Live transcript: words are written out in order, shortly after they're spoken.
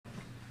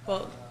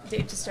Well,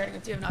 Dave, just starting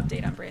with, do you have an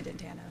update on Brandon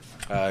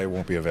Tanev? I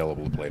won't be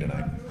available to play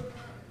tonight.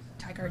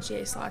 Ty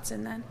Cartier slots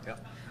in then?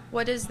 Yep.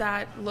 What does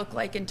that look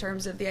like in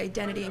terms of the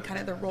identity and kind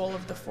of the role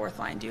of the fourth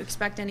line? Do you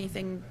expect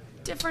anything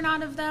different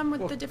out of them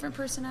with the different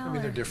personnel? I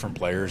mean, they're or? different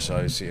players,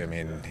 obviously. I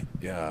mean,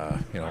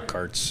 yeah,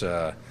 Carts.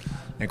 I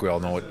think we all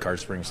know what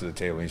Carts brings to the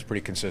table. He's a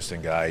pretty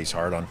consistent guy. He's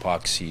hard on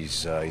pucks.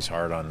 He's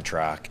hard on the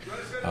track.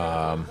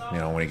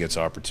 When he gets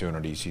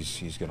opportunities,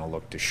 he's going to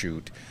look to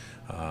shoot.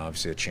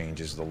 Obviously, it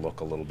changes the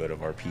look a little bit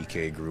of our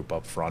PK group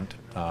up front.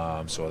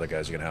 So other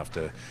guys are going to have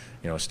to,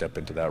 step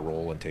into that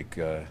role and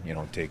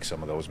take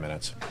some of those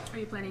minutes. Are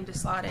you planning to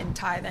slot in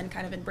Ty then,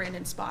 kind of in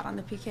Brandon's spot on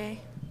the PK?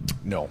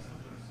 No.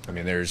 I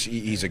mean,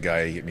 he's a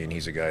guy. I mean,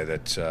 he's a guy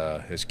that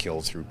has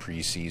killed through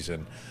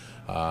preseason,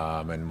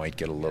 and might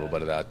get a little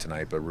bit of that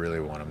tonight. But really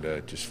want him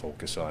to just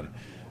focus on,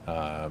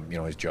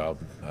 his job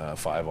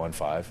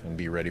 5-on-5 and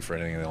be ready for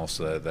anything else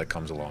that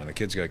comes along. The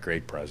kid's got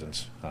great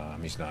presence.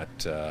 He's not,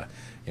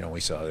 we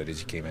saw that as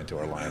he came into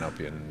our lineup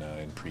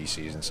in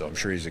preseason. So I'm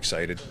sure he's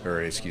excited,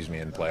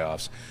 in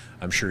playoffs.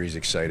 I'm sure he's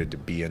excited to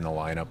be in the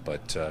lineup.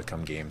 But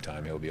come game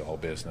time, he'll be all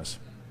business.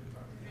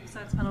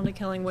 Besides penalty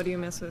killing, what do you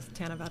miss with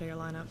Tanev out of your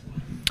lineup?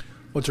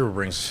 Well, Trevor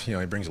brings, he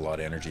brings a lot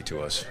of energy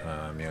to us.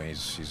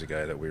 He's a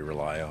guy that we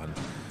rely on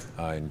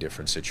in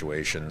different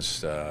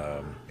situations.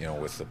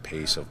 With the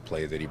pace of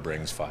play that he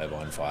brings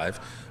 5-on-5.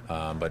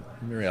 But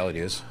the reality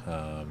is,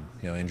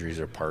 injuries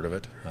are part of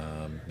it.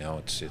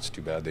 It's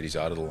too bad that he's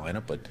out of the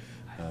lineup, but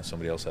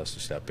somebody else has to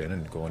step in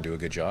and go and do a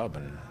good job.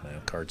 And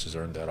Karts has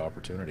earned that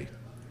opportunity.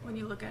 When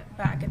you look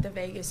back at the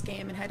Vegas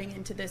game and heading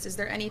into this, is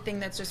there anything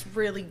that's just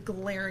really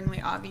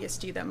glaringly obvious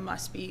to you that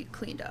must be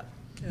cleaned up?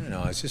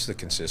 No, it's just the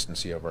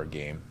consistency of our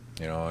game.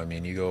 You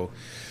go,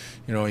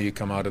 you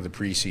come out of the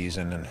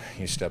preseason and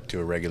you step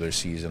to a regular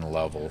season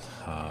level.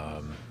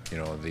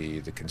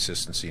 The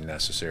consistency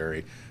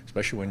necessary,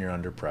 especially when you're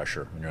under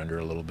pressure, when you're under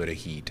a little bit of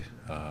heat,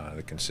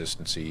 the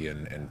consistency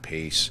and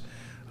pace,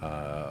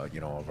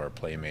 of our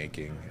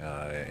playmaking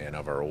and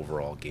of our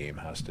overall game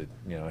has to,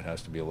 it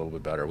has to be a little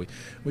bit better.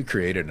 We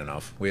created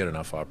enough. We had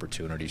enough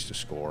opportunities to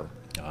score.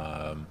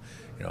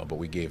 But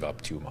we gave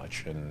up too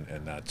much, and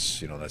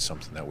that's that's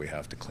something that we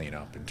have to clean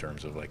up in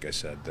terms of, like I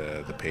said,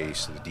 the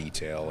pace, the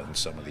detail, and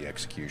some of the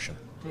execution.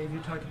 Dave, you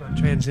talked about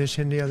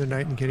transition the other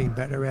night and getting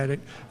better at it.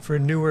 For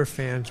newer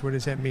fans, what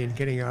does that mean?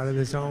 Getting out of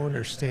the zone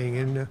or staying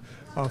in the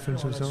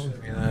offensive zone?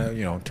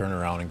 Turn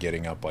around and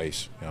getting up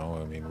ice.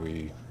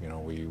 We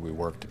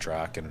work the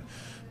track and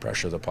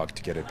pressure the puck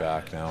to get it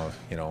back. Now,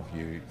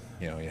 you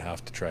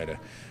have to try to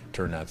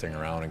turn that thing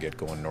around and get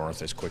going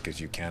north as quick as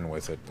you can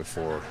with it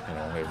before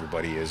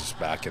everybody is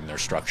back in their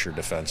structure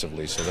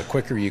defensively. So the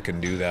quicker you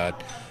can do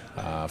that,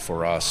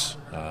 for us,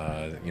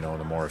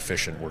 the more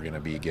efficient we're going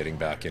to be getting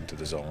back into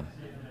the zone.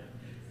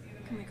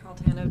 Can we call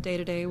Tanev day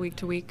to day, week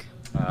to week?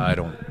 I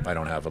don't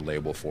have a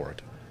label for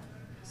it.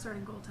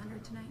 Starting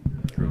goaltender tonight?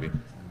 Ruby.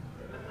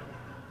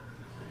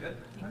 Good.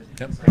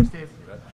 Yep. Thanks, Dave.